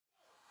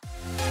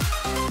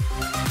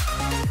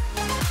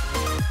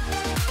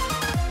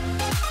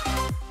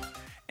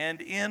And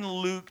in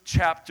Luke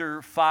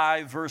chapter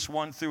 5, verse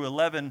 1 through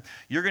 11,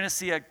 you're going to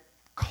see a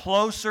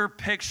closer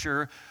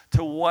picture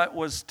to what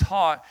was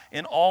taught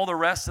in all the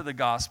rest of the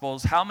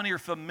Gospels. How many are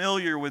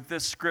familiar with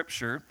this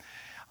scripture?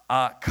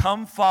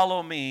 Come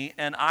follow me,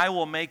 and I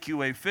will make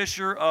you a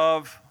fisher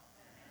of...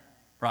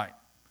 Right.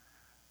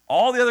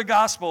 All the other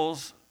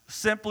Gospels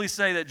simply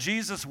say that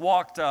Jesus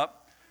walked up,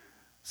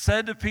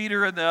 said to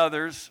Peter and the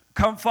others,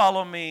 come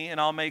follow me,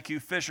 and I'll make you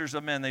fishers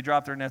of men. They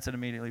dropped their nets and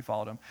immediately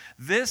followed him.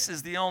 This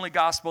is the only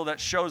gospel that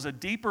shows a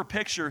deeper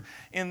picture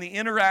in the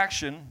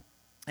interaction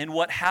in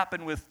what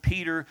happened with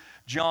Peter,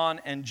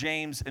 John, and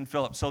James, and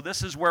Philip. So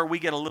this is where we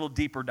get a little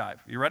deeper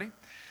dive. You ready?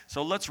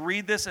 So let's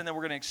read this, and then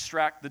we're going to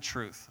extract the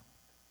truth.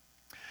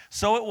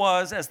 So it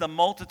was, as the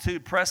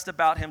multitude pressed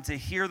about him to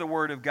hear the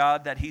word of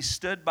God, that he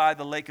stood by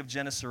the lake of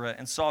Gennesaret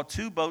and saw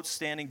two boats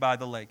standing by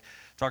the lake,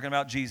 talking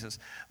about Jesus.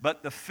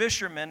 But the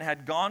fishermen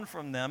had gone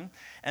from them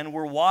and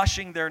were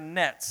washing their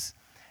nets.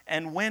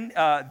 And when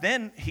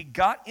then he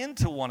got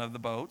into one of the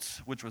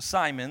boats, which was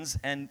Simon's,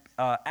 and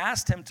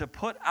asked him to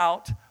put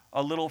out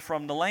a little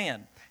from the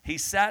land. He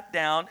sat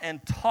down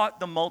and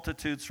taught the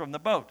multitudes from the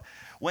boat.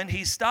 When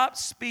he stopped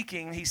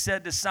speaking, he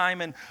said to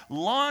Simon,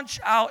 launch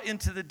out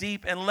into the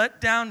deep and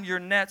let down your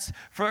nets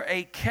for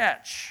a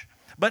catch.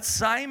 But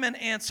Simon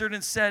answered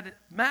and said,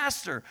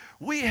 Master,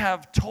 we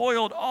have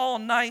toiled all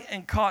night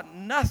and caught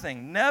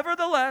nothing.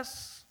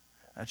 Nevertheless,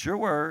 at your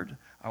word,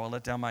 I will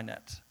let down my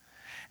net.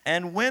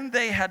 And when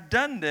they had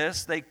done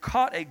this, they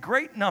caught a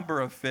great number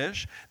of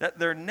fish, that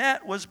their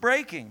net was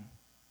breaking.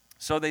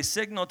 So they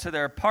signaled to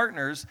their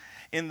partners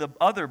in the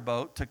other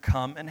boat to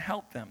come and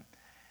help them.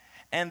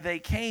 And they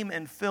came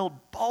and filled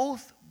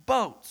both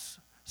boats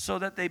so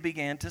that they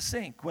began to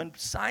sink. When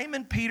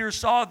Simon Peter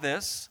saw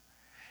this,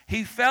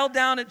 he fell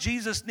down at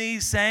Jesus'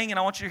 knees saying, and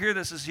I want you to hear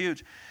this, this is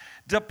huge,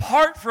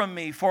 depart from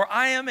me, for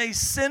I am a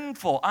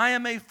sinful, I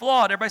am a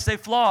flawed, everybody say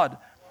flawed.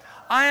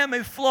 I am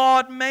a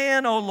flawed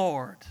man, O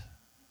Lord.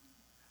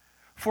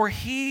 For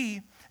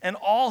he and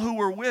all who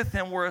were with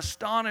him were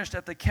astonished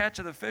at the catch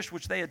of the fish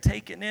which they had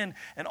taken in,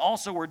 and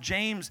also were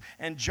James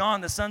and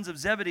John, the sons of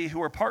Zebedee, who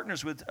were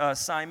partners with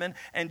Simon.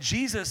 And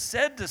Jesus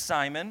said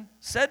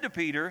to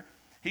Peter,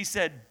 he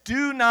said,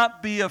 do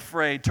not be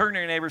afraid. Turn to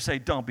your neighbor and say,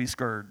 don't be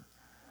scared.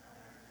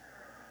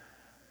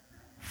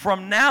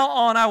 From now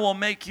on, I will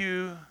make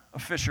you a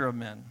fisher of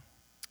men.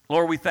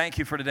 Lord, we thank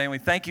you for today, and we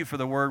thank you for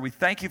the word. We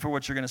thank you for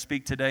what you're going to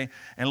speak today.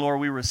 And Lord,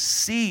 we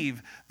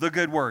receive the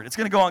good word. It's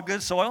going to go on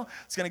good soil.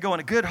 It's going to go in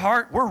a good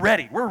heart. We're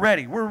ready,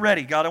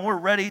 God, and we're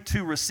ready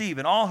to receive.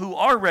 And all who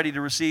are ready to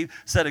receive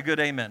said a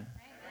good amen.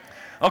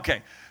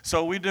 Okay,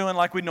 so we're doing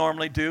like we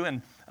normally do,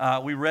 and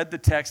we read the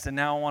text, and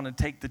now I want to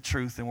take the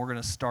truth, and we're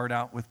going to start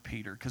out with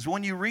Peter. Because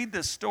when you read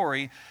this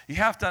story, you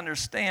have to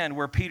understand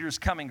where Peter's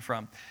coming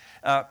from.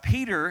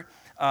 Peter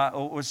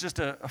was just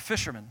a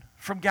fisherman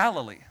from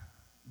Galilee.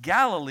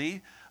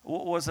 Galilee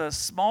was a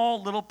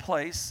small little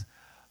place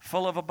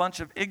full of a bunch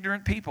of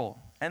ignorant people.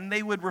 And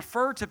they would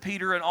refer to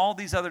Peter and all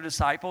these other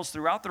disciples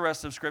throughout the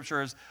rest of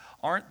Scripture as,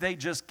 aren't they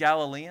just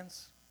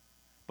Galileans?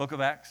 Book of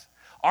Acts.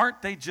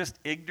 Aren't they just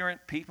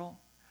ignorant people?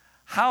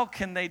 How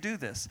can they do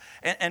this?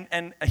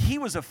 And he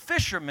was a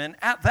fisherman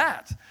at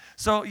that.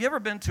 So you ever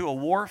been to a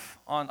wharf?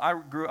 I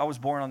was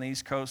born on the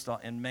East Coast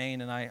in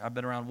Maine, and I've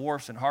been around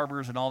wharfs and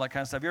harbors and all that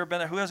kind of stuff. You ever been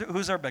there?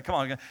 Who's ever been? Come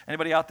on,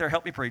 anybody out there?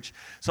 Help me preach.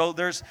 So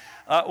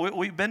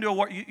we've been to a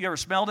wharf. You ever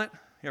smelled it?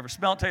 You ever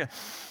smell it? Tell you,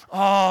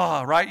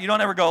 oh, right? You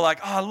don't ever go like,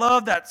 oh, I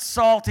love that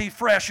salty,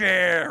 fresh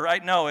air,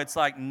 right? No, it's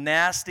like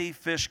nasty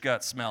fish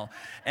gut smell.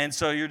 And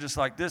so you're just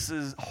like, this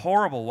is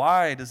horrible.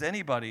 Why does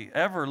anybody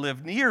ever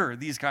live near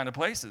these kind of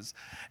places?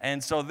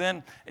 And so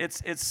then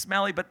it's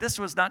smelly, but this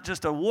was not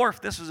just a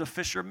wharf. This was a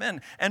fisherman.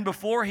 And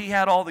before he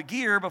had all the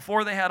gear,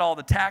 before they had all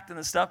the tact and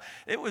the stuff,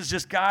 it was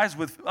just guys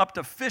with up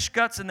to fish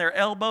guts in their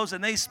elbows,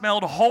 and they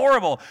smelled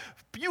horrible.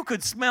 You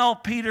could smell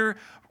Peter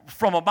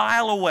from a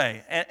mile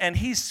away, and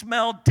he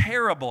smelled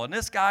terrible. And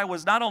this guy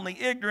was not only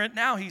ignorant,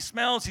 now he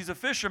smells, he's a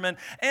fisherman.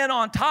 And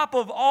on top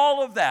of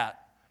all of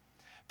that,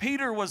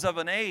 Peter was of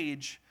an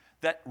age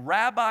that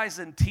rabbis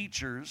and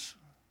teachers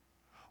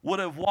would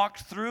have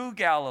walked through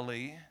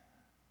Galilee,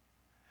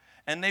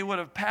 and they would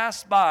have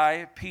passed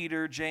by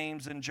Peter,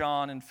 James, and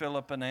John, and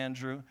Philip, and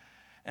Andrew,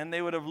 and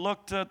they would have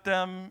looked at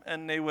them,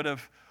 and they would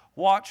have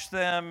watch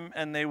them,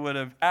 and they would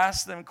have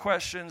asked them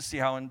questions, see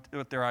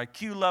what their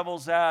IQ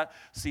level's at,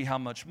 see how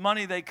much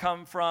money they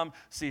come from,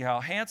 see how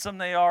handsome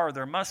they are, or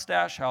their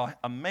mustache, how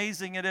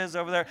amazing it is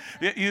over there.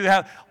 You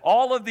have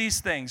all of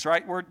these things,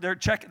 right? Where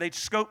they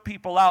scope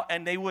people out,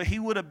 and he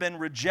would have been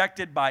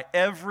rejected by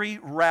every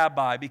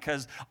rabbi,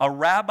 because a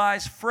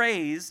rabbi's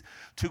phrase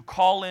to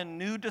call in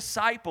new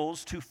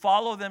disciples to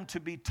follow them, to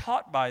be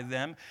taught by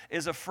them,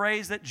 is a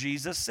phrase that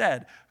Jesus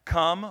said,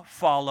 come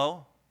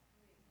follow.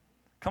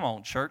 Come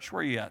on, church, where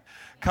are you at?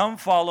 Come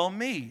follow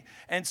me.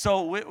 And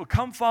so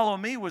come follow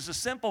me was a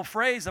simple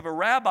phrase of a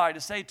rabbi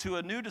to say to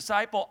a new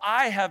disciple,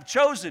 I have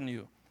chosen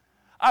you.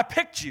 I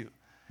picked you.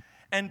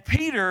 And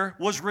Peter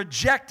was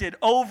rejected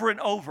over and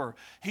over.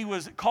 He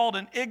was called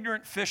an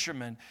ignorant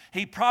fisherman.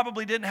 He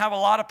probably didn't have a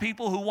lot of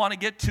people who want to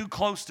get too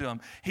close to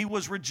him. He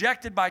was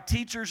rejected by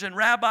teachers and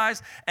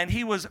rabbis, and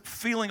he was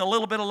feeling a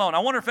little bit alone. I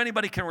wonder if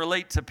anybody can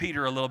relate to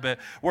Peter a little bit,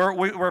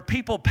 where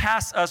people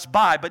pass us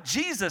by. But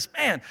Jesus,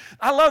 man,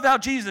 I love how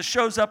Jesus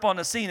shows up on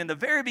the scene. In the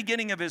very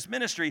beginning of his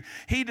ministry,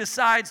 he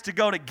decides to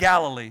go to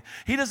Galilee.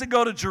 He doesn't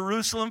go to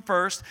Jerusalem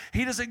first.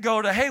 He doesn't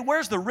go to, hey,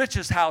 where's the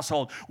richest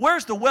household?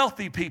 Where's the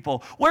wealthy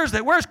people? Where's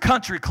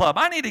Country Club?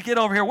 I need to get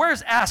over here.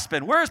 Where's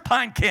Aspen? Where's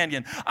Pine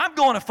Canyon? I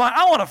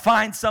want to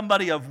find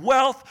somebody of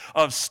wealth,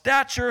 of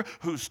stature,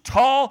 who's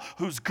tall,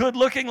 who's good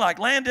looking like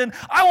Landon.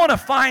 I want to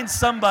find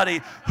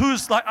somebody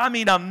who's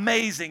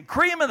amazing,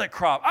 cream of the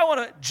crop.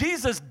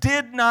 Jesus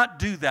did not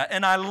do that,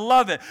 and I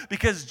love it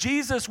because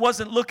Jesus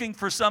wasn't looking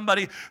for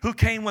somebody who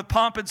came with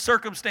pomp and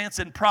circumstance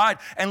and pride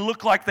and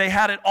looked like they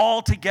had it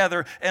all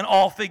together and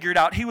all figured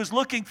out. He was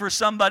looking for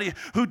somebody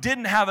who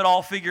didn't have it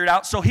all figured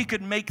out so he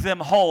could make them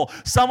whole.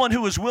 Someone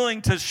who was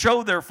willing to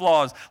show their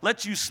flaws,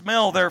 let you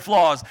smell their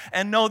flaws,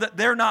 and know that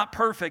they're not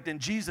perfect. And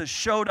Jesus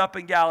showed up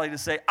in Galilee to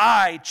say,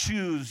 I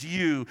choose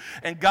you.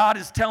 And God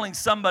is telling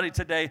somebody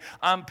today,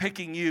 I'm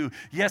picking you.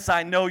 Yes,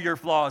 I know your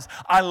flaws.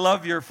 I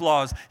love your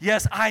flaws.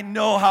 Yes, I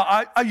know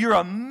how you're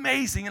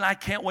amazing, and I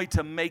can't wait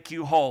to make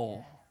you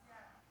whole.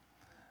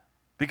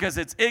 Because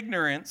it's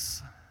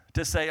ignorance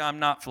to say I'm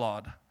not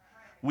flawed.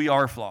 We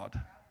are flawed.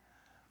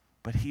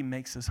 But he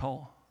makes us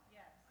whole.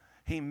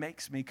 He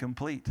makes me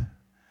complete.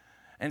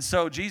 And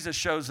so Jesus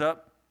shows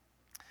up,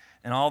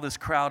 and all this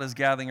crowd is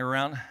gathering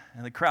around,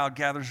 and the crowd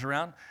gathers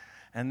around,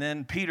 and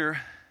then Peter,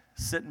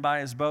 sitting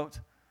by his boat,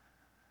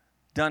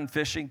 done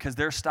fishing, because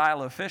their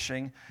style of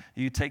fishing,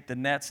 you take the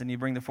nets and you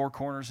bring the four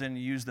corners in,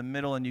 you use the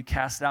middle, and you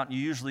cast it out, and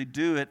you usually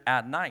do it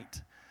at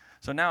night.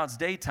 So now it's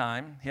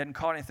daytime. He hadn't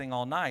caught anything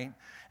all night,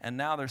 and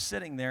now they're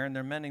sitting there, and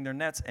they're mending their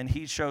nets, and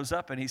he shows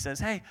up, and he says,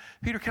 hey,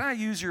 Peter, can I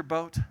use your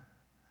boat?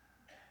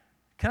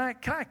 Can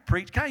I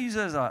preach? Can I use it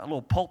as a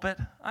little pulpit?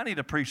 I need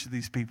to preach to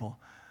these people.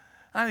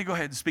 I need to go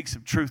ahead and speak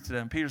some truth to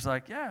them. Peter's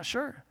like, yeah,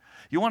 sure.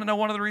 You want to know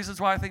one of the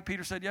reasons why I think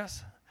Peter said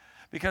yes?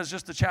 Because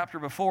just the chapter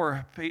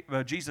before,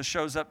 Jesus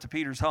shows up to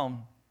Peter's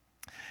home,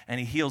 and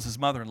he heals his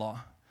mother-in-law.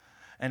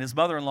 And his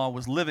mother-in-law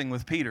was living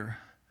with Peter,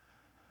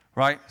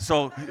 right?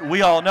 So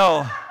we all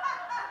know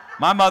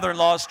my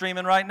mother-in-law is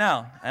streaming right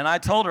now. And I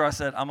told her, I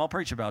said, I'm going to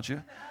preach about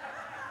you.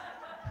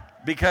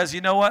 Because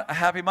you know what? A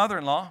happy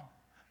mother-in-law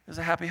is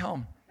a happy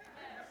home.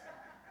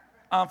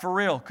 For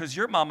real, because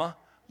your mama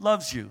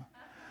loves you.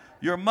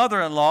 Your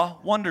mother-in-law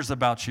wonders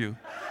about you.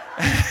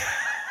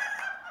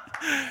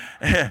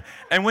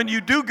 And when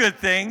you do good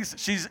things,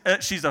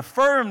 she's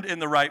affirmed in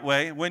the right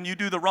way. When you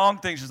do the wrong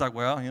things, she's like,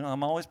 well,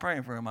 I'm always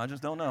praying for him. I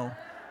just don't know.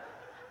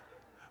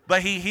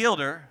 But he healed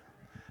her,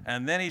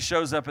 and then he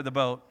shows up at the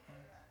boat.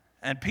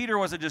 And Peter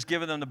wasn't just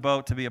giving them the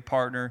boat to be a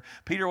partner.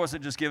 Peter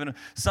wasn't just giving them.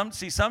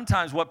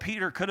 Sometimes what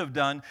Peter could have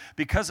done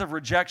because of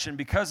rejection,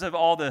 because of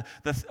all the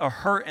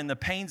hurt and the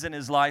pains in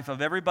his life,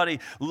 of everybody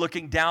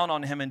looking down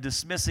on him and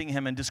dismissing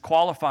him and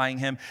disqualifying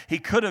him, he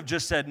could have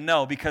just said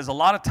no, because a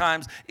lot of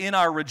times in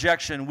our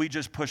rejection, we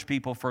just push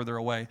people further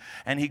away.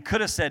 And he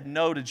could have said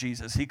no to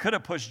Jesus. He could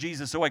have pushed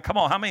Jesus away. Come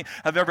on, how many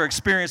have ever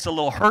experienced a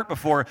little hurt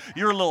before?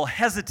 You're a little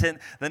hesitant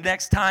the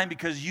next time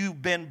because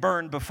you've been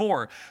burned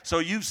before. So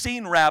you've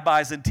seen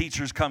rabbis and teachers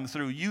come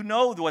through. You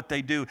know what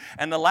they do.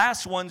 And the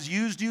last ones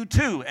used you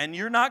too. And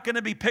you're not going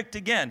to be picked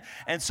again.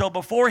 And so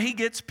before he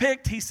gets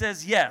picked, he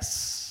says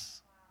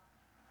yes.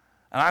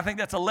 And I think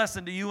that's a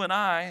lesson to you and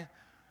I.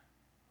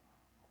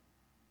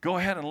 Go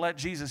ahead and let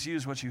Jesus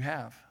use what you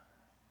have.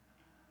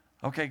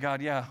 Okay,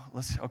 God, yeah,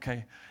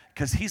 okay.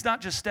 Because he's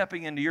not just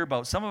stepping into your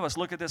boat. Some of us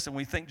look at this and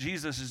we think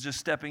Jesus is just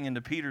stepping into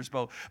Peter's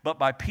boat. But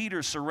by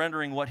Peter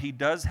surrendering what he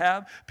does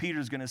have,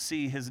 Peter's going to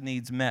see his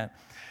needs met.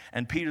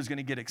 And Peter's going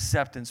to get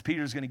acceptance.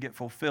 Peter's going to get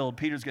fulfilled.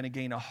 Peter's going to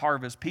gain a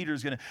harvest. Peter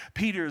is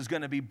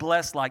going to be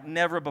blessed like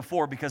never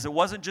before, because it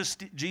wasn't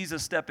just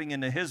Jesus stepping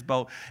into his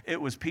boat.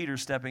 It was Peter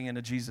stepping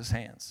into Jesus'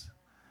 hands.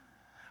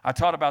 I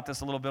taught about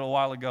this a little bit a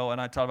while ago, and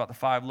I taught about the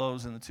 5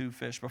 loaves and the 2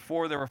 fish.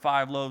 Before there were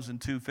 5 loaves and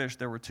 2 fish,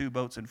 there were 2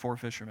 boats and 4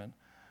 fishermen.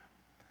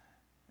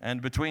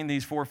 And between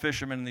these 4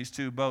 fishermen and these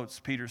 2 boats,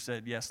 Peter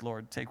said, yes,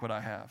 Lord, take what I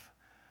have.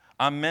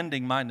 I'm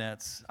mending my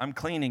nets. I'm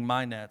cleaning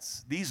my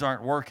nets. These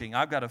aren't working.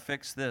 I've got to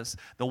fix this.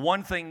 The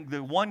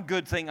one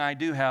good thing I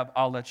do have,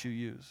 I'll let you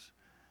use.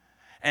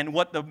 And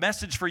what the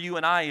message for you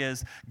and I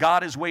is,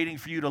 God is waiting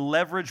for you to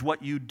leverage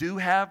what you do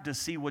have to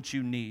see what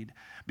you need,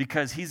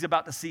 because he's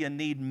about to see a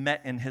need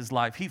met in his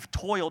life. He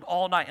toiled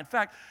all night. In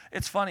fact,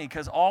 it's funny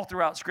because all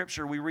throughout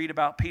Scripture we read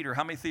about Peter.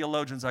 How many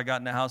theologians I got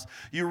in the house?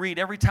 You read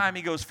every time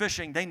he goes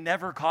fishing, they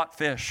never caught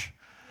fish.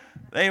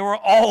 They were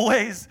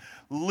always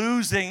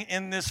losing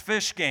in this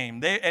fish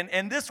game.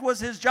 And this was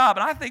his job.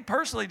 And I think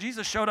personally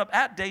Jesus showed up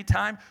at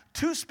daytime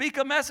to speak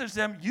a message to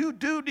them. You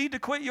do need to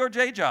quit your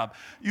day job.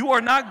 You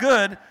are not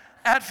good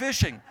at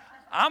fishing.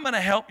 I'm going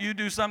to help you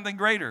do something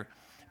greater.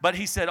 But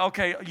he said,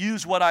 okay,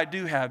 use what I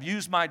do have.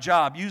 Use my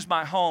job. Use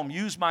my home.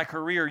 Use my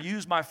career.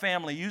 Use my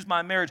family. Use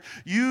my marriage.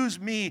 Use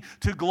me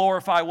to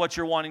glorify what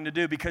you're wanting to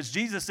do. Because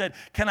Jesus said,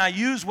 can I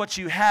use what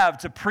you have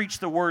to preach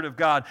the word of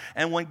God?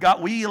 And when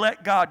we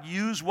let God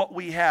use what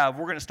we have,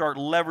 we're going to start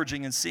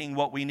leveraging and seeing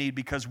what we need.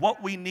 Because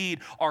what we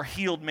need are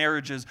healed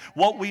marriages.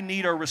 What we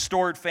need are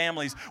restored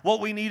families. What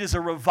we need is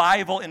a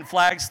revival in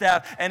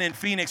Flagstaff and in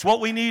Phoenix.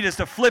 What we need is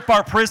to flip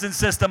our prison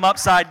system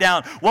upside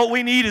down. What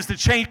we need is to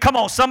change. Come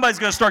on, somebody's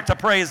going to start to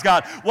praise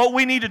God. What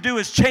we need to do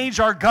is change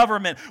our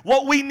government.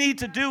 What we need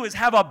to do is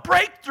have a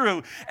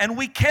breakthrough. And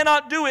we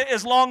cannot do it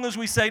as long as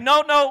we say,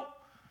 no,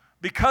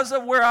 because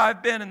of where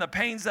I've been and the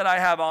pains that I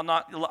have,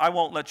 I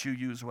won't let you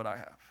use what I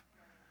have.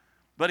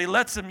 But he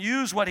lets him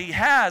use what he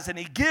has, and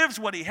he gives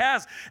what he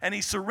has, and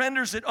he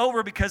surrenders it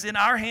over, because in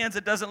our hands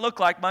it doesn't look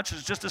like much.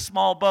 It's just a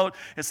small boat.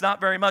 It's not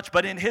very much,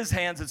 but in his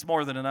hands it's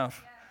more than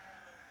enough.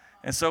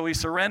 And so he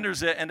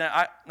surrenders it. And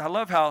I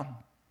love how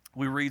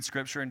we read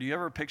Scripture. And do you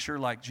ever picture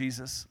like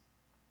Jesus?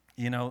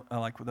 You know,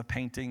 like with the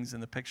paintings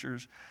and the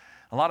pictures.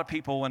 A lot of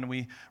people, when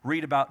we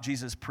read about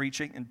Jesus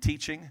preaching and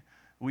teaching,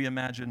 we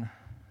imagine,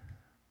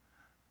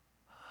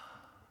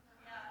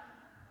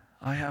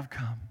 I have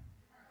come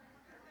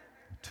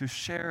to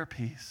share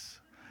peace.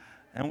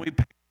 And we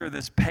picture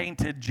this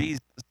painted Jesus,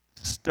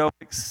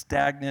 stoic,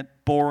 stagnant,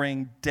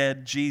 boring,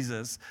 dead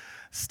Jesus,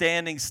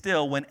 standing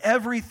still when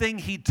everything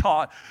he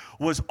taught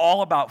was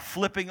all about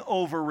flipping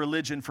over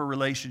religion for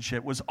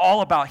relationship, was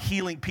all about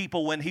healing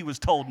people when he was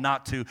told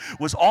not to,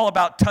 was all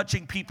about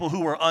touching people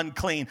who were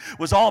unclean,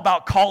 was all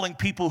about calling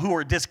people who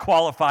were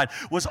disqualified,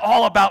 was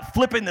all about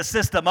flipping the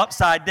system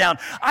upside down.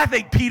 I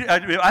think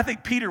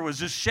Peter was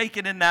just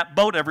shaking in that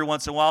boat every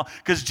once in a while,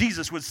 because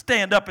Jesus would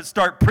stand up and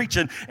start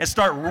preaching and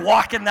start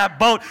rocking that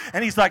boat,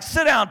 and he's like,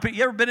 sit down.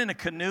 You ever been in a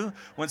canoe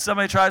when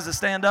somebody tries to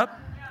stand up?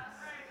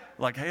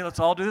 Like, hey, let's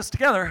all do this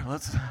together.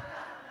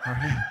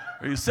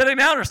 Are you sitting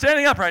down or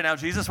standing up right now,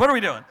 Jesus? What are we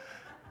doing?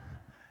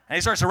 And he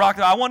starts to rock.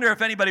 I wonder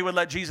if anybody would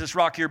let Jesus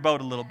rock your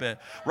boat a little bit,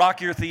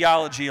 rock your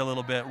theology a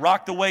little bit,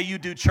 rock the way you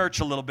do church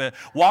a little bit,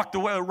 rock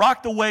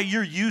the way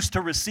you're used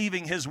to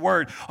receiving his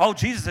word. Oh,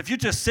 Jesus, if you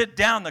just sit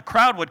down, the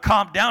crowd would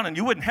calm down and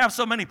you wouldn't have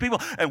so many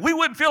people, and we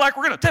wouldn't feel like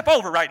we're going to tip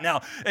over right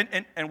now.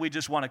 And we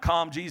just want to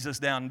calm Jesus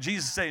down. And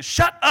Jesus says,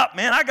 shut up,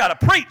 man. I got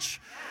to preach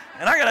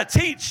and I got to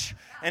teach.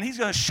 And he's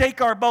going to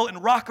shake our boat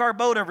and rock our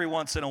boat every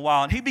once in a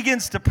while. And he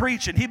begins to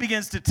preach, and he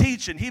begins to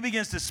teach, and he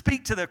begins to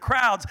speak to the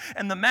crowds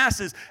and the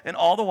masses. And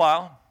all the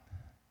while,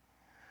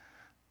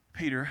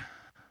 Peter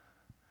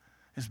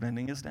is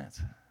mending his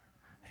nets.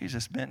 He's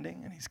just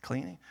mending, and he's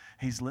cleaning.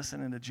 He's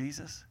listening to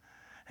Jesus.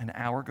 An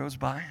hour goes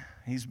by,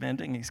 he's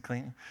mending, he's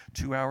cleaning.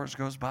 2 hours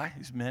goes by,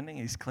 he's mending,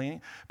 he's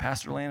cleaning.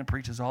 Pastor Landon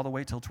preaches all the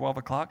way till 12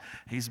 o'clock.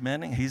 He's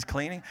mending, he's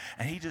cleaning,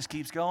 and he just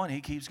keeps going, he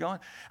keeps going.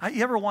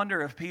 You ever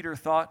wonder if Peter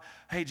thought,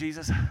 hey,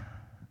 Jesus,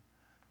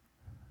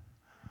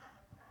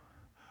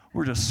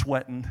 we're just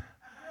sweating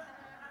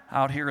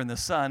out here in the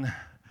sun,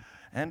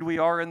 and we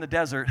are in the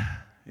desert,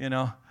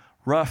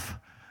 rough.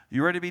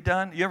 You ready to be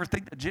done? You ever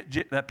think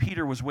that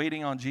Peter was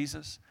waiting on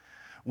Jesus?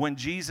 When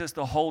Jesus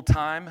the whole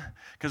time,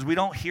 because we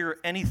don't hear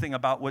anything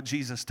about what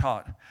Jesus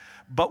taught,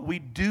 but we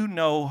do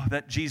know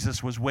that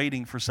Jesus was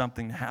waiting for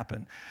something to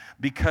happen,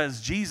 because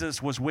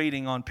Jesus was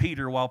waiting on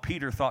Peter while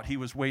Peter thought he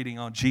was waiting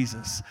on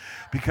Jesus.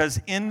 Because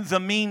in the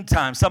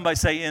meantime, somebody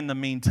say in the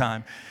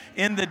meantime,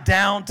 in the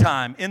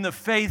downtime, in the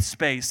faith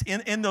space,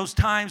 in those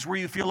times where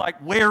you feel like,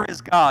 where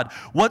is God?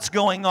 What's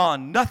going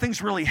on?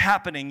 Nothing's really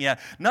happening yet.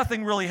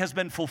 Nothing really has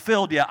been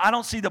fulfilled yet. I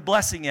don't see the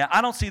blessing yet.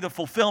 I don't see the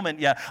fulfillment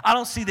yet. I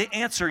don't see the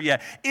answer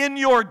yet. In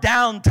your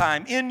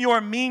downtime, in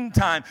your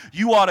meantime,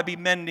 you ought to be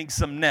mending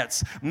some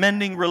nets,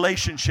 mending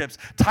relationships,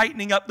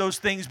 tightening up those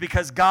things,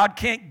 because God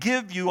can't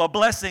give you a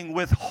blessing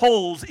with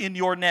holes in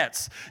your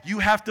nets. You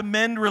have to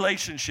mend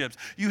relationships.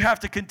 You have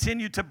to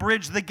continue to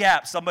bridge the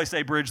gap. Somebody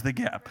say bridge the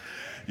gap.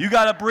 You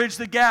got to bridge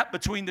the gap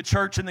between the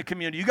church and the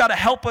community. You got to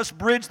help us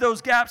bridge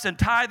those gaps and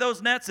tie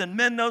those nets and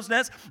mend those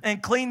nets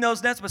and clean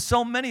those nets. But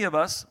so many of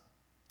us,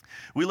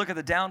 we look at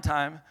the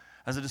downtime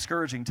as a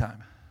discouraging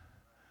time.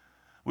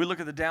 We look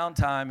at the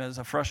downtime as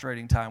a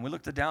frustrating time. We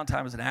look at the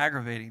downtime as an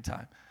aggravating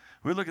time.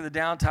 We look at the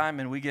downtime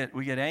and we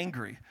get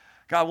angry.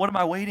 God, what am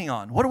I waiting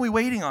on? What are we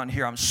waiting on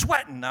here? I'm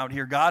sweating out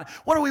here, God.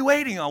 What are we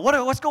waiting on?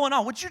 What's going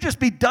on? Would you just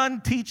be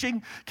done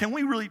teaching? Can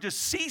we really just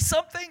see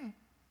something?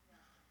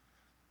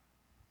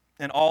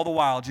 And all the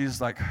while, Jesus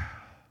is like,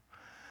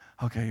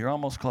 okay, you're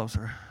almost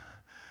closer.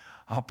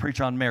 I'll preach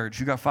on marriage.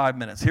 You got 5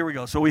 minutes. Here we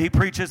go. So he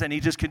preaches, and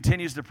he just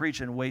continues to preach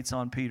and waits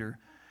on Peter.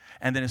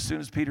 And then as soon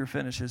as Peter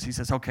finishes, he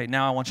says, okay,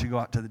 now I want you to go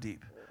out to the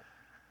deep.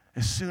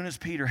 As soon as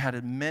Peter had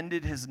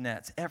amended his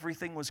nets,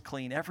 everything was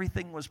clean,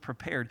 everything was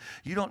prepared.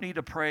 You don't need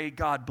to pray,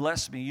 God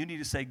bless me. You need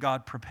to say,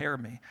 God, prepare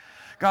me.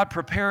 God,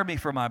 prepare me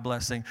for my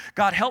blessing.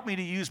 God, help me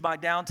to use my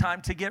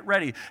downtime to get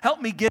ready.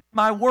 Help me get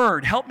my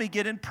word. Help me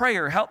get in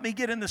prayer. Help me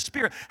get in the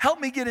Spirit. Help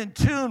me get in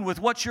tune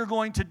with what you're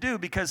going to do,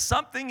 because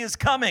something is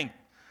coming,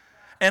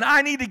 and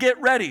I need to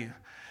get ready.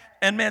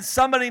 And man,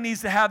 somebody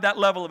needs to have that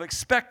level of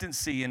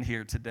expectancy in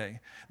here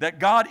today. That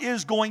God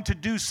is going to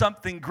do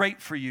something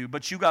great for you,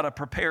 but you got to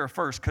prepare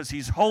first because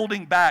He's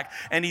holding back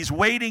and He's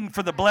waiting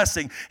for the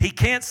blessing. He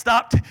can't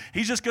stop.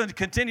 He's just going to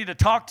continue to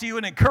talk to you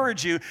and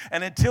encourage you.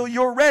 And until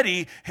you're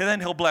ready, then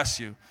He'll bless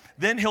you.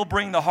 Then He'll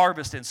bring the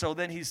harvest in. So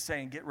then He's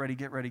saying, get ready,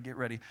 get ready, get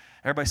ready.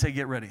 Everybody say,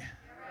 get ready.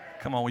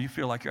 Come on, when you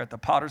feel like you're at the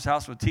Potter's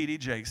house with T.D.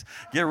 Jakes.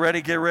 Get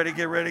ready, get ready,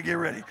 get ready, get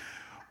ready.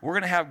 We're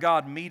going to have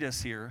God meet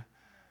us here.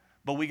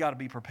 But we got to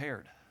be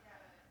prepared.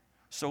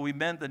 So we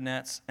mend the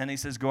nets, and He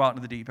says, go out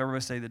into the deep.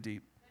 Everybody say the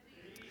deep.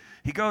 The deep.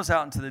 He goes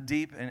out into the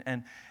deep,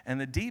 and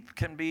the deep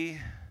can be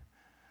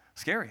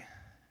scary.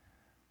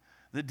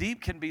 The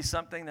deep can be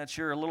something that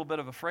you're a little bit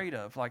afraid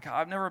of. Like,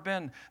 I've never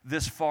been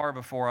this far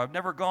before. I've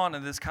never gone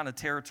in this kind of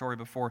territory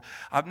before.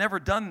 I've never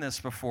done this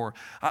before.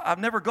 I've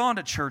never gone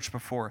to church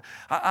before.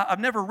 I've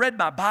never read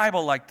my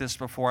Bible like this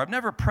before. I've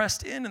never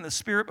pressed in the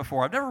Spirit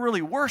before. I've never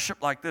really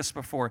worshiped like this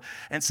before.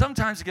 And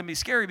sometimes it can be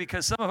scary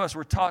because some of us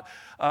were taught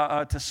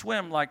to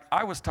swim like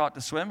I was taught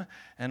to swim.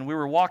 And we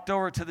were walked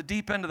over to the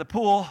deep end of the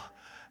pool.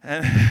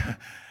 And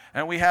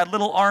and we had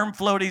little arm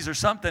floaties or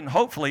something,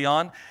 hopefully,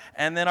 on.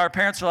 And then our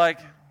parents were like,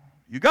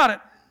 you got it.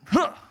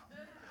 Huh.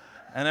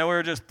 And then we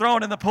were just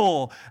thrown in the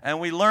pool,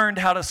 and we learned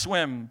how to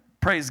swim.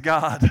 Praise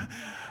God.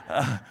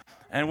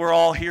 And we're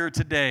all here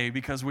today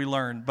because we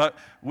learned. But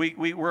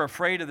we're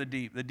afraid of the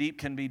deep. The deep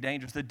can be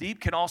dangerous. The deep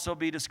can also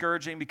be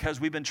discouraging because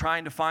we've been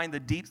trying to find the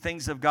deep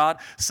things of God.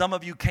 Some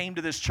of you came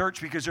to this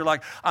church because you're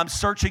like, I'm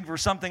searching for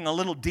something a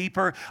little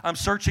deeper. I'm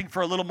searching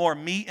for a little more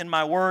meat in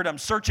my word. I'm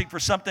searching for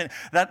something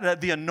that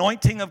the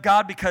anointing of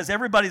God, because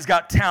everybody's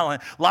got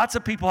talent. Lots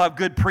of people have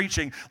good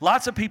preaching.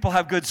 Lots of people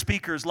have good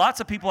speakers. Lots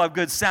of people have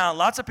good sound.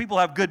 Lots of people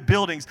have good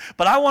buildings.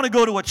 But I want to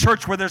go to a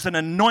church where there's an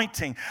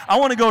anointing. I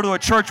want to go to a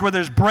church where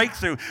there's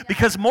breakthrough.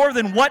 Because more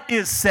than what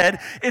is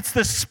said, it's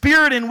the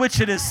spirit in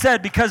which it is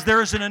said, because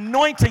there is an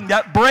anointing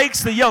that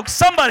breaks the yoke.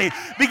 Somebody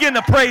begin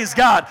to praise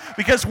God,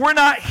 because we're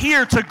not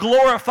here to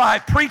glorify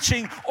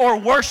preaching or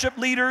worship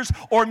leaders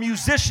or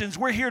musicians.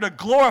 We're here to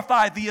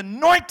glorify the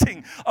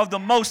anointing of the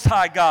Most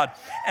High God.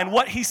 And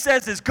what He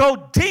says is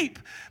go deep.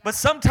 But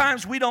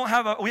sometimes we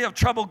have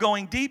trouble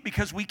going deep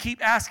because we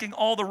keep asking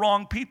all the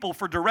wrong people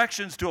for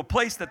directions to a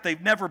place that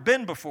they've never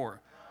been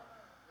before.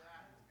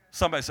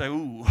 Somebody say,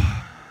 ooh.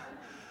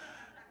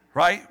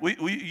 Right?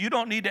 You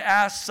don't need to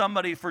ask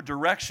somebody for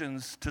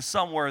directions to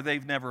somewhere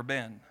they've never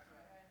been.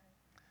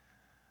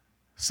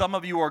 Some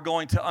of you are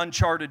going to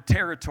uncharted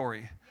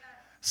territory.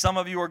 Some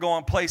of you are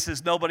going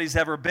places nobody's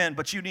ever been,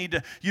 but you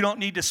don't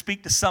need to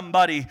speak to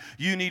somebody.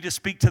 You need to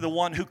speak to the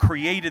one who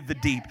created the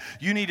deep.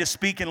 You need to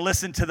speak and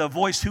listen to the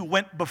voice who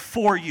went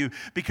before you,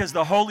 because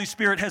the Holy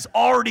Spirit has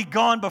already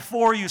gone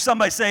before you.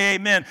 Somebody say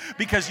amen,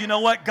 because you know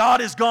what? God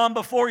has gone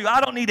before you.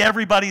 I don't need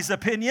everybody's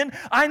opinion.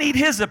 I need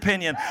His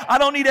opinion. I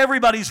don't need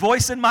everybody's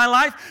voice in my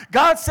life.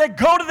 God said,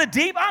 go to the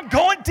deep. I'm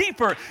going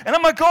deeper, and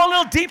I'm going to go a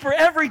little deeper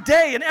every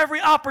day and every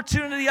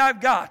opportunity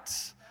I've got.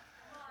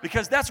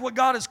 Because that's what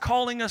God is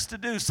calling us to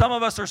do. Some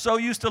of us are so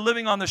used to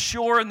living on the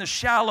shore and the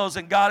shallows,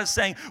 and God is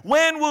saying,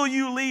 when will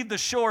you leave the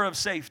shore of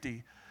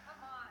safety?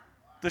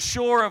 The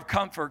shore of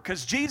comfort.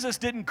 Because Jesus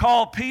didn't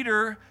call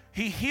Peter.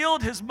 He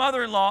healed his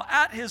mother-in-law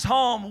at his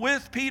home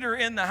with Peter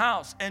in the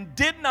house, and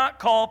did not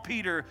call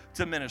Peter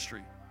to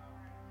ministry.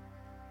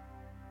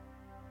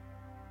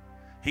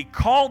 He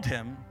called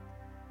him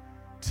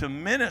to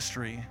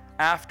ministry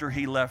after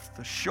he left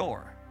the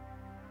shore.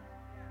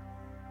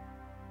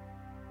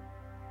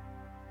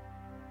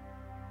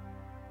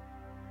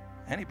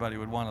 Anybody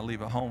would want to leave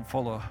a home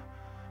full of,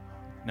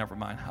 never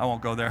mind, I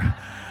won't go there.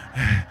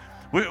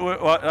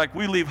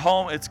 we leave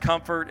home, it's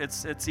comfort,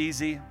 it's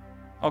easy.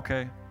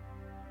 Okay,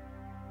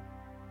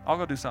 I'll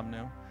go do something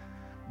new.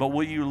 But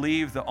will you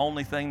leave the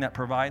only thing that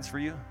provides for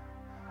you?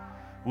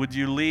 Would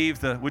you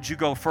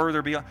go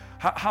further beyond?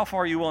 How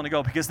far are you willing to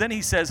go? Because then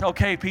He says,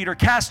 okay, Peter,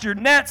 cast your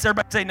nets.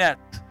 Everybody say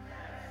nets.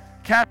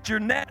 Cast your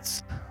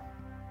nets.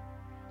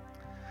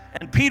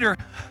 And Peter,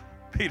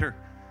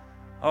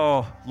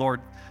 oh, Lord,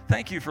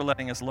 thank you for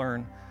letting us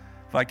learn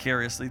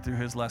vicariously through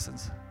His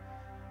lessons.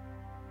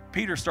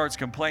 Peter starts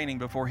complaining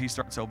before he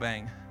starts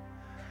obeying.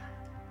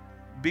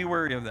 Be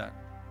wary of that.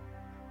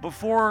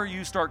 Before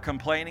you start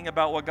complaining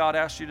about what God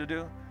asked you to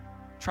do,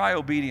 try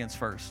obedience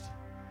first.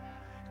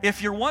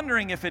 If you're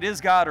wondering if it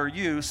is God or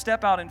you,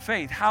 step out in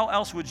faith. How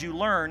else would you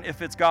learn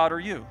if it's God or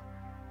you?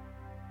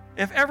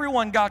 If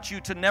everyone got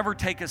you to never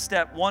take a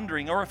step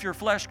wondering, or if your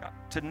flesh got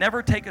to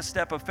never take a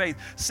step of faith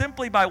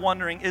simply by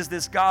wondering, is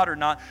this God or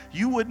not,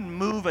 you wouldn't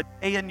move a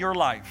day in your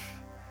life.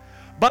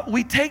 But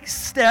we take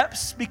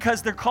steps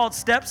because they're called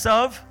steps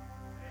of,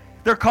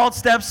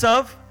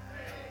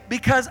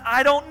 because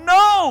I don't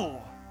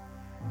know.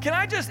 Can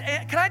I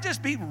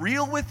just be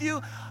real with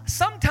you?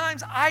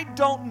 Sometimes I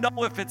don't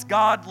know if it's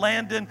God,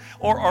 Landon,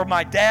 or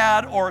my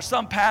dad, or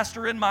some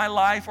pastor in my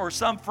life, or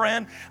some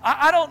friend.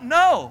 I don't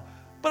know.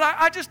 But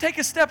I just take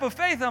a step of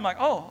faith, and I'm like,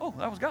 oh,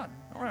 that was God.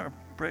 All right,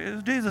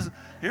 praise Jesus.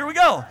 Here we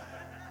go.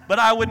 But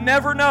I would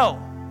never know.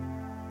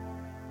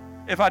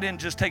 if I didn't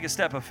just take a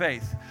step of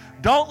faith.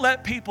 Don't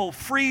let people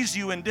freeze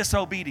you in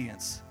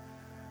disobedience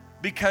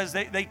because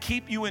they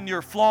keep you in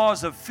your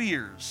flaws of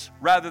fears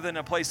rather than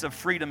a place of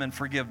freedom and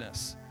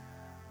forgiveness.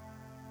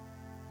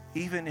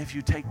 Even if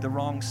you take the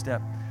wrong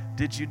step,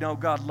 did you know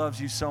God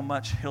loves you so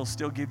much, He'll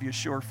still give you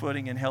sure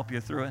footing and help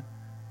you through it?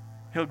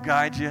 He'll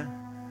guide you.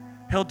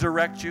 He'll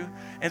direct you.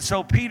 And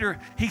so Peter,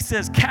 he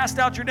says, cast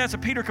out your nets.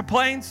 And Peter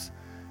complains.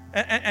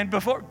 And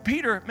before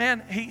Peter,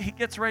 man, he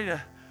gets ready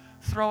to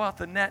throw out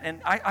the net.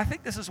 And I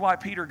think this is why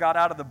Peter got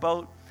out of the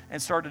boat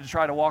and started to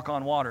try to walk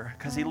on water,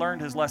 because he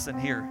learned his lesson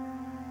here.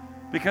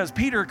 Because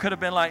Peter could have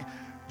been like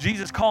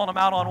Jesus calling him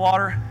out on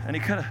water, and he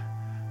could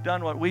have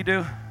done what we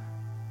do.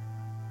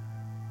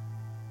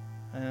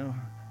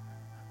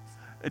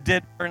 It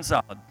did turn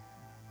solid,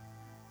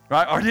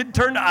 right? Or it didn't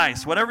turn to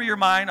ice. Whatever your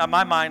mind, on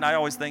my mind, I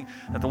always think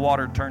that the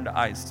water turned to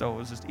ice, so it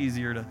was just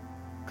easier to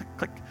click,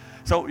 click.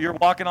 So you're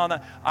walking on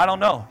that. I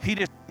don't know. He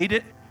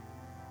did.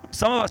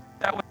 Some of us,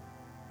 that was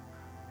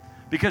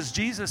because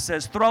Jesus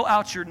says, throw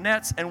out your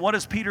nets. And what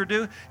does Peter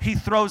do? He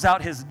throws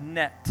out his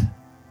net.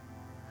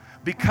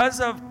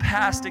 Because of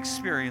past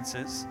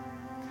experiences,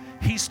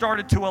 he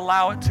started to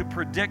allow it to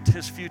predict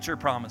his future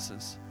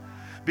promises.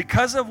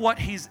 Because of what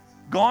he's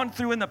gone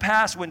through in the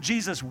past when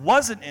Jesus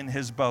wasn't in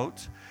his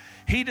boat,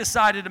 he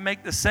decided to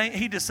make the same.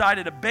 He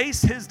decided to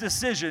base his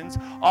decisions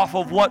off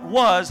of what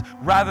was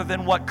rather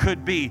than what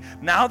could be.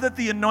 Now that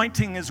the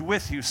anointing is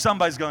with you,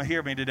 somebody's going to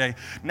hear me today.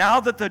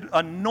 Now that the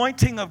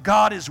anointing of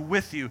God is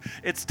with you,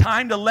 it's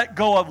time to let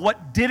go of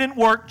what didn't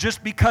work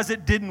just because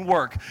it didn't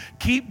work.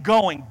 Keep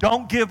going.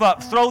 Don't give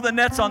up. Throw the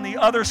nets on the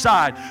other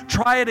side.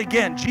 Try it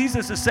again.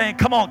 Jesus is saying,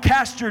 come on,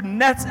 cast your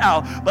nets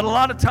out. But a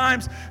lot of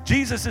times,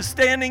 Jesus is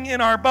standing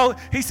in our boat.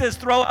 He says,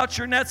 throw out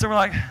your nets. And we're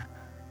like,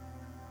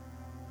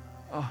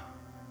 oh.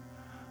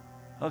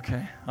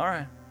 Okay, all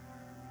right.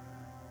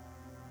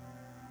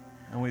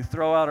 And we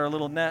throw out our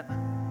little net.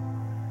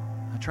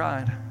 I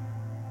tried.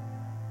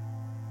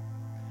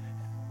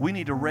 We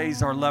need to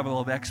raise our level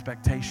of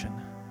expectation.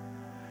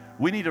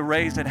 We need to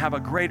raise and have a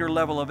greater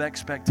level of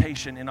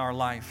expectation in our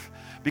life.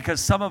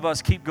 Because some of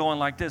us keep going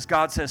like this.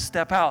 God says,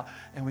 step out,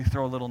 and we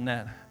throw a little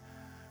net.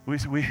 We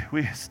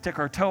stick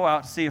our toe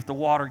out to see if the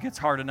water gets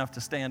hard enough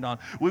to stand on.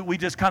 We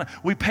just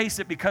we pace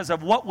it because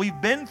of what we've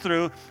been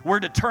through. We're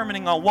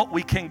determining on what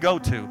we can go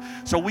to.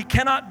 So we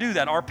cannot do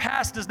that. Our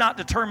past does not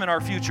determine our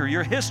future.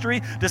 Your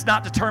history does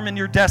not determine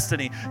your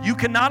destiny. You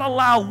cannot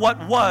allow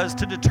what was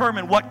to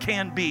determine what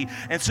can be.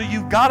 And so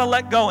you've got to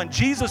let go. And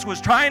Jesus was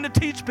trying to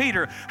teach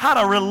Peter how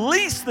to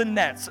release the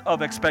nets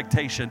of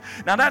expectation.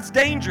 Now that's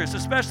dangerous,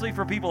 especially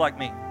for people like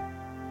me.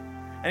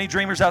 Any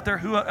dreamers out there?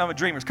 Who are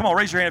dreamers? Come on,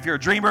 raise your hand if you're a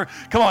dreamer.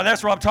 Come on,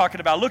 that's what I'm talking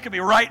about. Look at me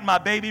right in my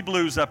baby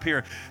blues up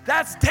here.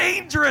 That's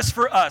dangerous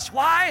for us.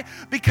 Why?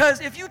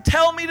 Because if you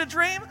tell me to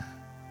dream,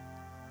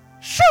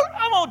 shoot,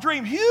 I'm going to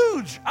dream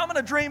huge. I'm going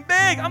to dream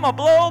big. I'm going to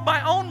blow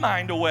my own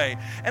mind away.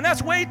 And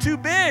that's way too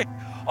big.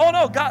 Oh,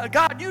 no,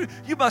 God,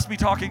 you must be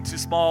talking to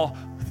small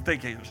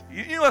thinkers.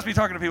 You must be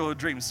talking to people who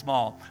dream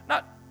small.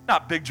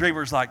 Not big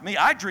dreamers like me.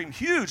 I dream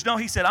huge. No,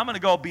 he said, I'm going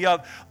to go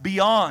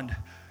beyond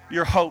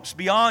your hopes,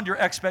 beyond your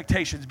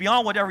expectations,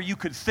 beyond whatever you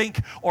could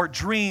think or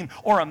dream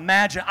or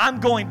imagine.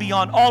 I'm going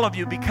beyond all of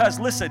you because,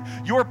 listen,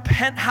 your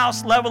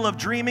penthouse level of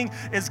dreaming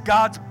is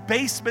God's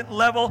basement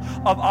level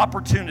of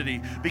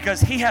opportunity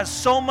because He has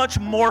so much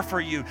more for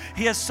you.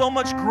 He has so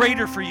much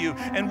greater for you.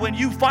 And when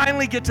you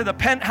finally get to the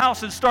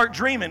penthouse and start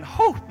dreaming,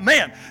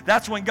 man,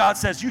 that's when God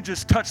says, you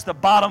just touched the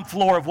bottom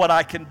floor of what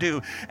I can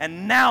do.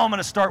 And now I'm going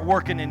to start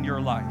working in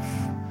your life.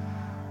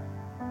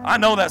 I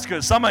know that's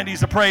good. Somebody needs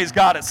to praise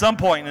God at some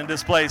point in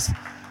this place.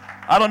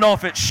 I don't know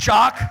if it's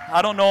shock.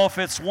 I don't know if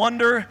it's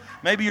wonder.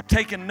 Maybe you're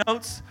taking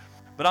notes.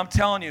 But I'm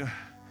telling you,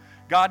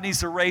 God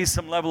needs to raise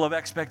some level of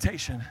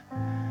expectation.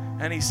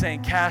 And He's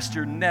saying, cast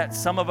your net.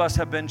 Some of us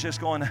have been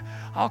just going,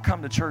 I'll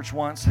come to church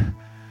once.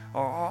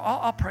 Or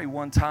I'll pray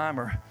one time.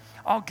 Or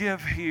I'll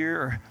give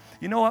here. Or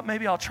you know what?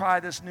 Maybe I'll try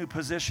this new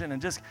position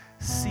and just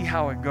see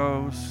how it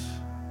goes.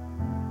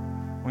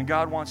 When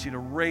God wants you to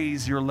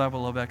raise your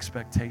level of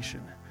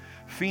expectation.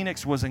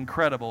 Phoenix was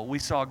incredible. We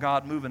saw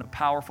God move in a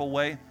powerful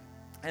way.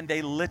 And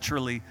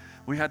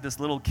we had this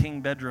little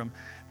king bedroom.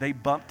 They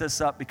bumped us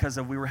up because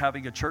we were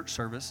having a church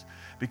service,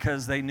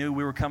 because they knew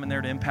we were coming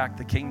there to impact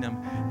the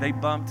kingdom. They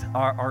bumped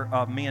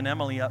me and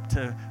Emily up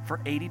for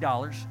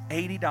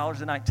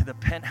 $80 a night to the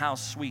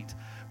penthouse suite.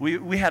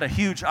 We had a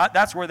huge,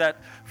 that's where the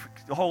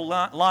whole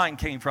line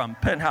came from,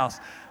 penthouse.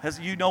 As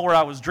you know where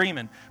I was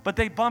dreaming. But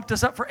they bumped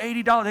us up for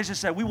 $80. They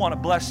just said, we want to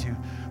bless you.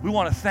 We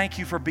want to thank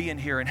you for being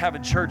here and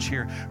having church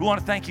here. We want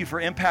to thank you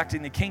for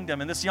impacting the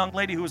kingdom. And this young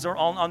lady who was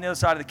on the other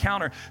side of the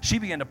counter, she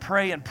began to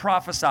pray and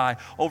prophesy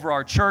over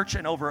our church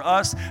and over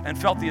us and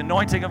felt the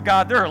anointing of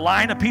God. There are a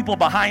line of people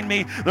behind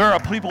me. There are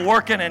people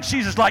working, and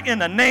she's just like, in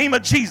the name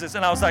of Jesus.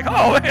 And I was like,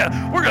 oh,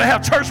 man, we're going to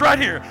have church right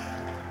here.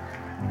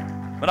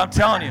 But I'm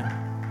telling you,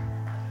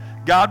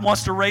 God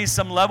wants to raise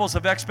some levels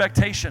of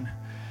expectation.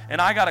 And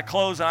I got to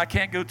close, and I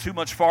can't go too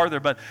much farther,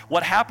 but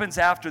what happens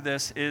after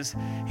this is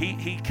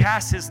he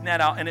casts his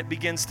net out, and it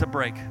begins to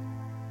break.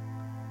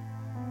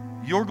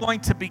 You're going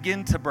to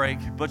begin to break,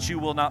 but you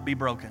will not be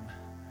broken.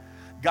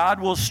 God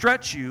will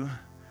stretch you,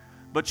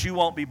 but you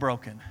won't be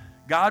broken.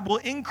 God will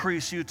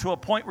increase you to a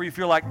point where you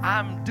feel like,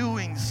 I'm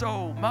doing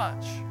so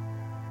much.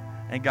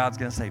 And God's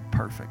going to say,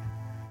 perfect.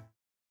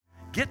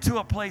 Get to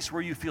a place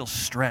where you feel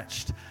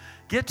stretched.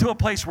 Get to a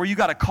place where you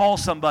got to call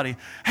somebody.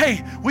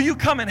 Hey, will you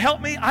come and help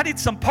me? I need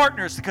some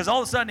partners. Because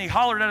all of a sudden he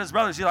hollered at his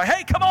brothers. He's like,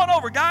 hey, come on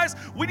over, guys.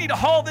 We need to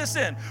haul this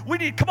in.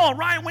 Come on,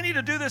 Ryan, we need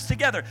to do this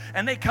together.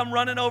 And they come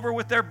running over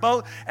with their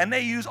boat, and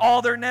they use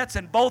all their nets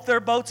and both their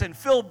boats and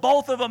fill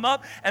both of them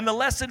up. And the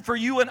lesson for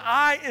you and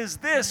I is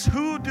this: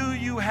 who do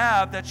you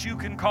have that you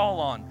can call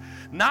on?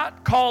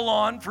 Not call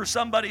on for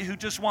somebody who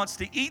just wants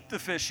to eat the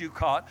fish you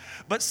caught,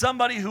 but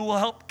somebody who will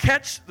help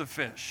catch the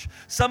fish,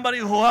 somebody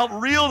who will help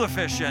reel the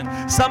fish in,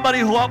 somebody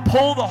who will help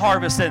pull the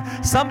harvest in,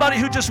 somebody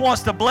who just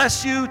wants to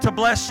bless you to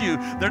bless you.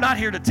 They're not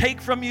here to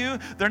take from you.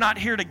 They're not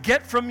here to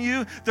get from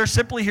you. They're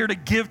simply here to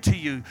give to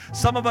you.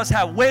 Some of us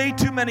have way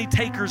too many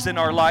takers in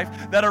our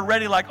life that are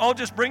ready, like, oh,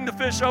 just bring the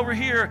fish over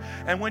here,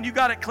 and when you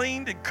got it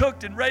cleaned and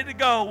cooked and ready to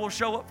go, we'll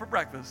show up for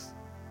breakfast.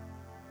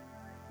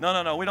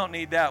 No, we don't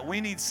need that.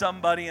 We need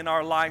somebody in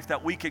our life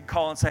that we can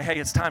call and say, hey,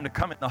 it's time to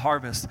come in the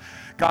harvest.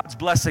 God's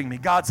blessing me.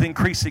 God's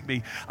increasing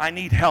me. I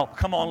need help.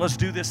 Come on, let's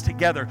do this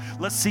together.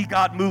 Let's see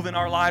God move in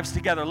our lives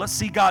together. Let's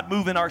see God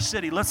move in our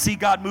city. Let's see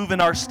God move in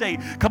our state.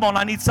 Come on,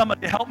 I need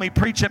somebody to help me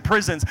preach at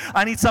prisons.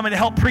 I need somebody to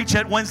help preach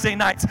at Wednesday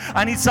nights.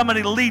 I need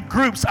somebody to lead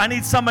groups. I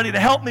need somebody to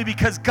help me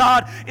because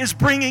God is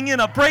bringing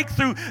in a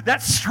breakthrough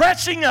that's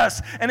stretching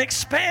us and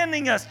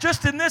expanding us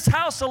just in this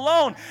house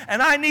alone.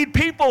 And I need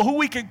people who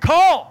we can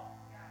call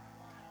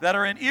that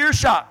are in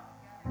earshot.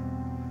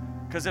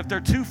 Because if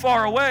they're too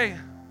far away,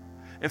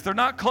 if they're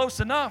not close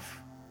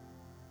enough,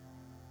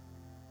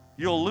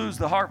 you'll lose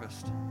the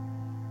harvest.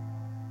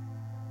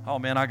 Oh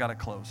man, I got to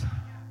close.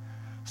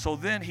 So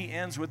then he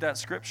ends with that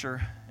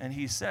scripture and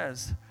he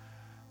says,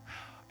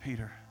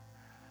 Peter,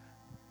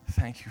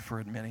 thank you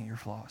for admitting your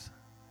flaws.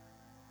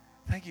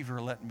 Thank you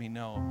for letting me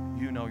know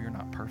you know you're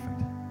not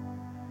perfect.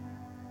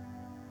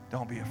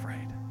 Don't be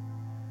afraid.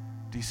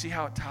 Do you see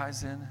how it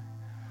ties in?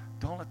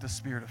 Don't let the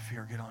spirit of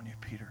fear get on you,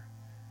 Peter.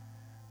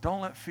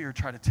 Don't let fear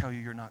try to tell you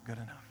you're not good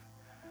enough.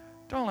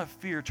 Don't let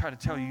fear try to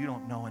tell you you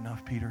don't know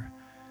enough, Peter.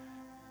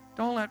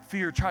 Don't let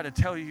fear try to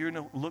tell you you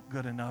don't look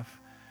good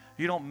enough.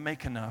 You don't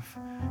make enough.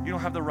 You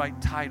don't have the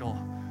right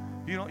title.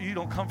 You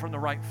don't come from the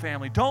right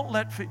family. Don't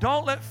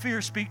let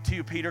fear speak to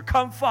you, Peter.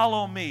 Come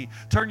follow me.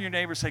 Turn to your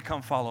neighbor and say,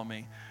 come follow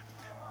me.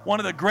 One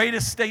of the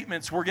greatest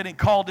statements we're getting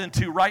called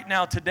into right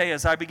now today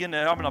as I'm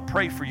going to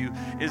pray for you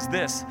is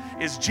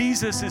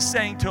Jesus is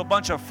saying to a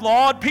bunch of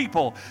flawed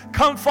people,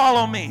 come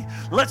follow me.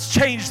 Let's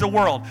change the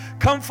world.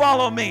 Come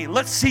follow me.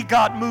 Let's see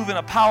God move in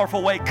a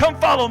powerful way. Come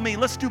follow me.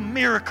 Let's do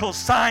miracles,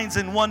 signs,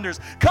 and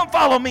wonders. Come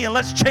follow me and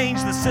let's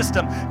change the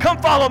system.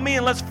 Come follow me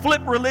and let's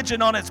flip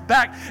religion on its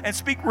back and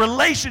speak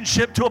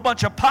relationship to a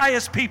bunch of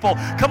pious people.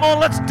 Come on,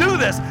 let's do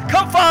this.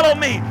 Come follow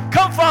me.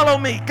 Come follow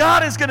me.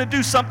 God is going to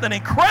do something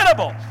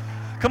incredible.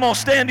 Come on,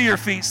 stand to your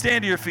feet.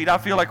 Stand to your feet. I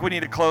feel like we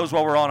need to close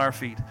while we're on our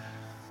feet.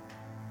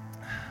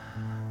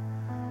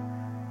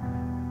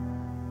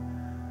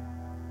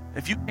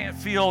 If you can't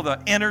feel the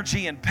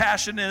energy and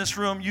passion in this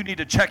room, you need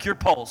to check your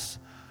pulse.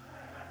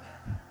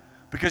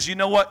 Because you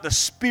know what? The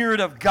Spirit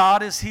of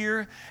God is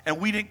here, and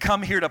we didn't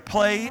come here to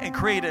play and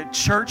create a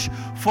church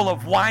full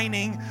of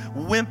whining,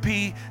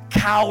 wimpy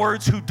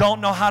cowards who don't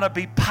know how to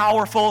be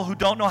powerful, who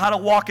don't know how to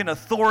walk in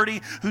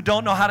authority, who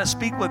don't know how to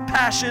speak with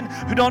passion,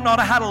 who don't know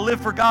how to live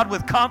for God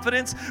with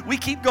confidence. We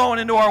keep going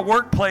into our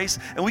workplace,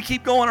 and we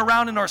keep going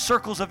around in our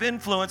circles of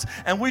influence,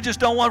 and we just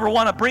don't ever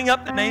want to bring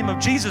up the name of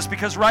Jesus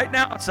because right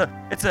now it's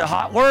a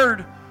hot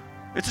word.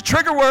 It's a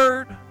trigger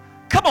word.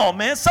 Come on,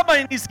 man.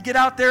 Somebody needs to get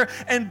out there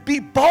and be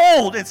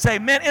bold and say,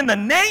 man, in the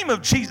name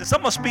of Jesus, I'm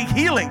going to speak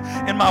healing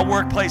in my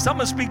workplace. I'm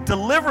going to speak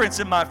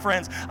deliverance in my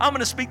friends. I'm going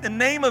to speak the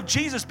name of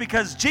Jesus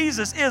because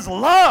Jesus is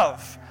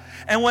love.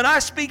 And when I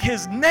speak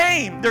his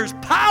name, there's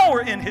power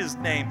in his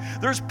name.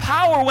 There's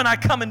power when I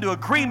come into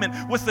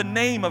agreement with the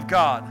name of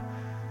God.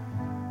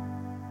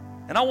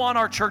 And I want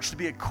our church to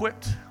be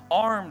equipped,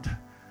 armed,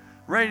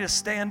 ready to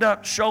stand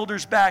up,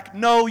 shoulders back.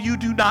 No, you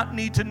do not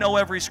need to know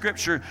every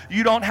scripture.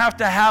 You don't have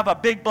to have a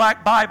big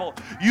black Bible.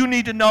 You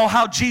need to know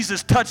how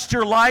Jesus touched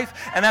your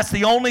life, and that's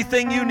the only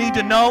thing you need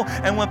to know.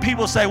 And when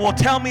people say, well,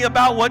 tell me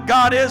about what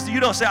God is, you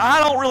don't say,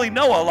 I don't really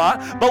know a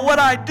lot, but what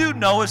I do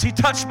know is he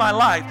touched my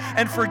life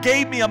and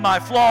forgave me of my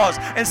flaws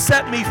and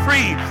set me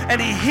free,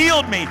 and he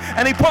healed me,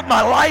 and he put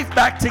my life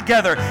back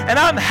together, and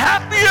I'm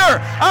happier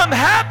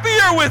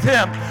with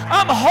him.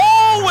 I'm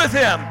whole with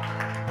him.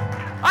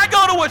 I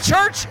go to a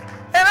church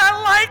and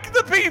I like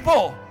the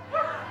people.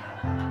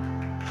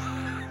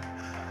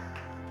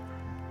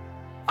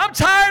 I'm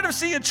tired of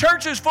seeing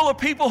churches full of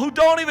people who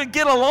don't even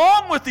get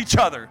along with each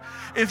other.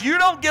 If you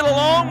don't get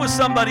along with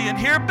somebody in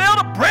here, build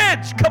a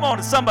bridge. Come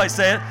on, somebody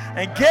say it,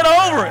 and get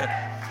over it.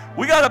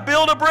 We got to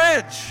build a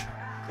bridge.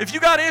 If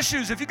you got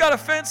issues, if you got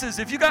offenses,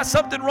 if you got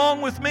something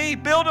wrong with me,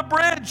 build a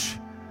bridge.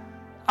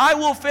 I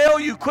will fail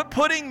you. Quit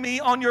putting me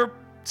on your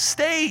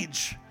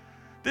stage.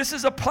 This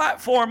is a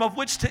platform of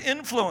which to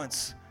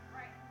influence.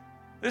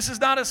 This is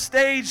not a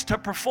stage to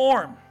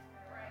perform.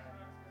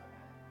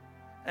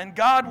 And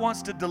God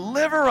wants to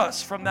deliver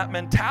us from that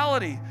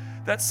mentality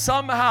that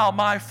somehow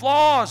my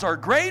flaws are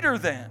greater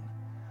than.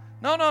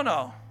 No, no,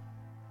 no.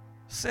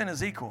 Sin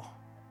is equal.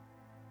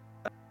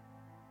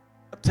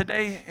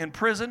 Today in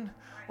prison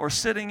or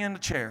sitting in a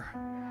chair,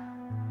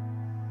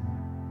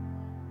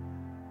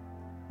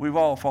 we've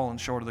all fallen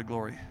short of the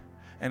glory.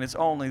 And it's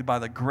only by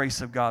the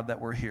grace of God that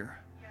we're here.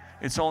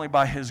 It's only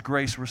by His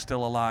grace we're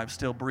still alive,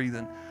 still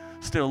breathing,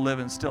 still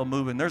living, still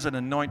moving. There's an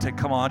anointing.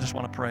 Come on, I just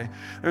want to pray.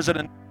 There's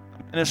an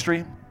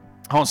ministry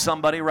on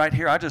somebody right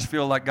here. I just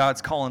feel like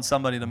God's calling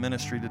somebody to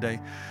ministry today.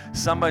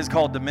 Somebody's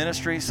called to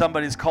ministry.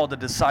 Somebody's called to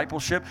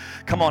discipleship.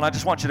 Come on, I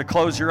just want you to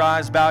close your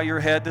eyes, bow your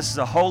head. This is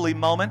a holy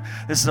moment.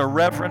 This is a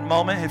reverent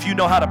moment. If you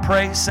know how to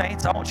pray,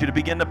 saints, I want you to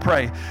begin to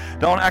pray.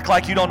 Don't act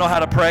like you don't know how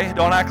to pray.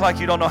 Don't act like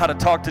you don't know how to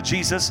talk to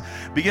Jesus.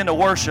 Begin to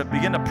worship.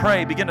 Begin to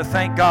pray. Begin to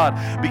thank God.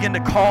 Begin to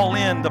call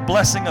in the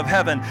blessing of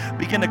heaven.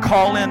 Begin to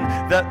call in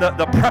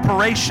the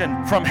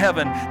preparation from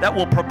heaven that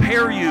will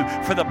prepare you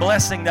for the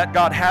blessing that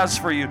God has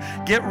for you.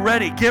 Get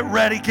ready. Get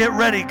ready, get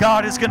ready.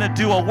 God is going to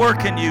do a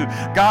work in you.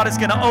 God is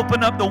going to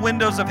open up the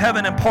windows of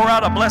heaven and pour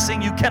out a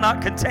blessing you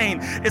cannot contain.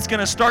 It's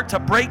going to start to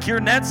break your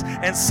nets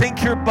and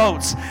sink your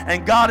boats.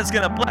 And God is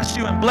going to bless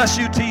you and bless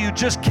you till you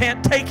just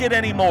can't take it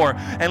anymore.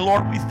 And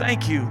Lord, we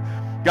thank you,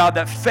 God,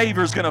 that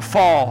favor is going to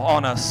fall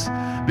on us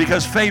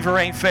because favor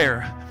ain't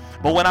fair.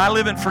 But when I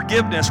live in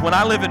forgiveness, when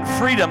I live in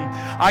freedom,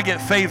 I get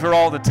favor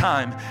all the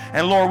time.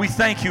 And Lord, we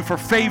thank you for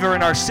favor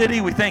in our city.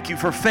 We thank you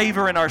for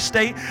favor in our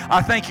state.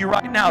 I thank you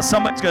right now.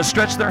 Somebody's going to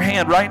stretch their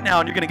hand right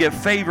now, and you're going to get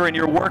favor in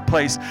your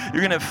workplace.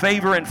 You're going to have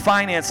favor in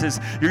finances.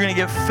 You're going to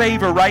get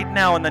favor right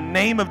now in the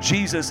name of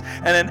Jesus.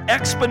 And an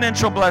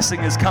exponential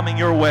blessing is coming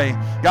your way.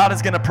 God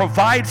is going to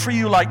provide for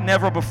you like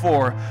never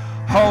before.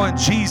 Oh, in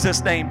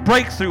Jesus' name,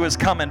 breakthrough is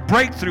coming.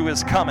 Breakthrough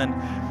is coming.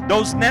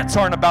 Those nets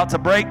aren't about to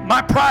break.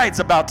 My pride's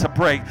about to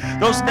break.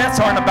 Those nets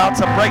aren't about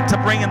to break to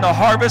bring in the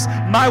harvest.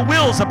 My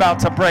will's about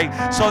to break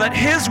so that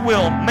His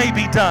will may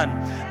be done.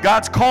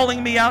 God's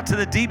calling me out to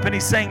the deep, and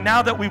He's saying,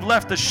 now that we've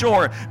left the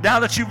shore, now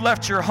that you've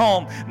left your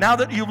home, now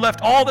that you've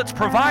left all that's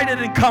provided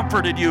and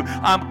comforted you,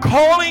 I'm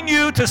calling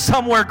you to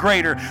somewhere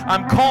greater.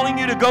 I'm calling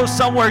you to go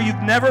somewhere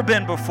you've never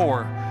been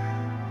before.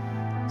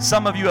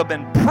 Some of you have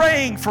been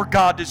praying for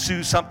God to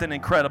do something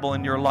incredible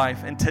in your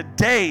life, and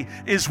today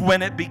is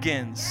when it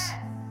begins.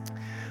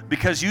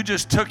 Because you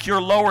just took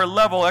your lower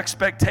level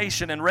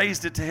expectation and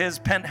raised it to His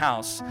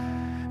penthouse.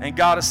 And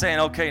God is saying,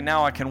 okay,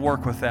 now I can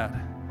work with that.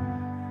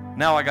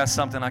 Now I got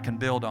something I can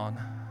build on.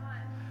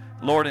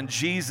 Lord, in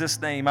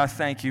Jesus' name, I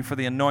thank you for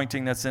the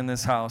anointing that's in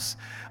this house.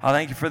 I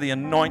thank you for the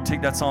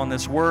anointing that's on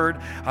this word.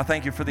 I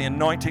thank you for the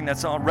anointing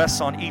that's rests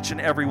on each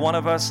and every one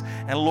of us.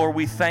 And Lord,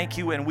 we thank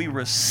you and we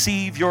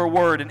receive your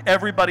word. And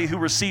everybody who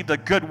received a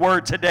good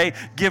word today,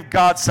 give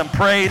God some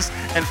praise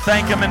and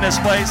thank Him in this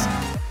place.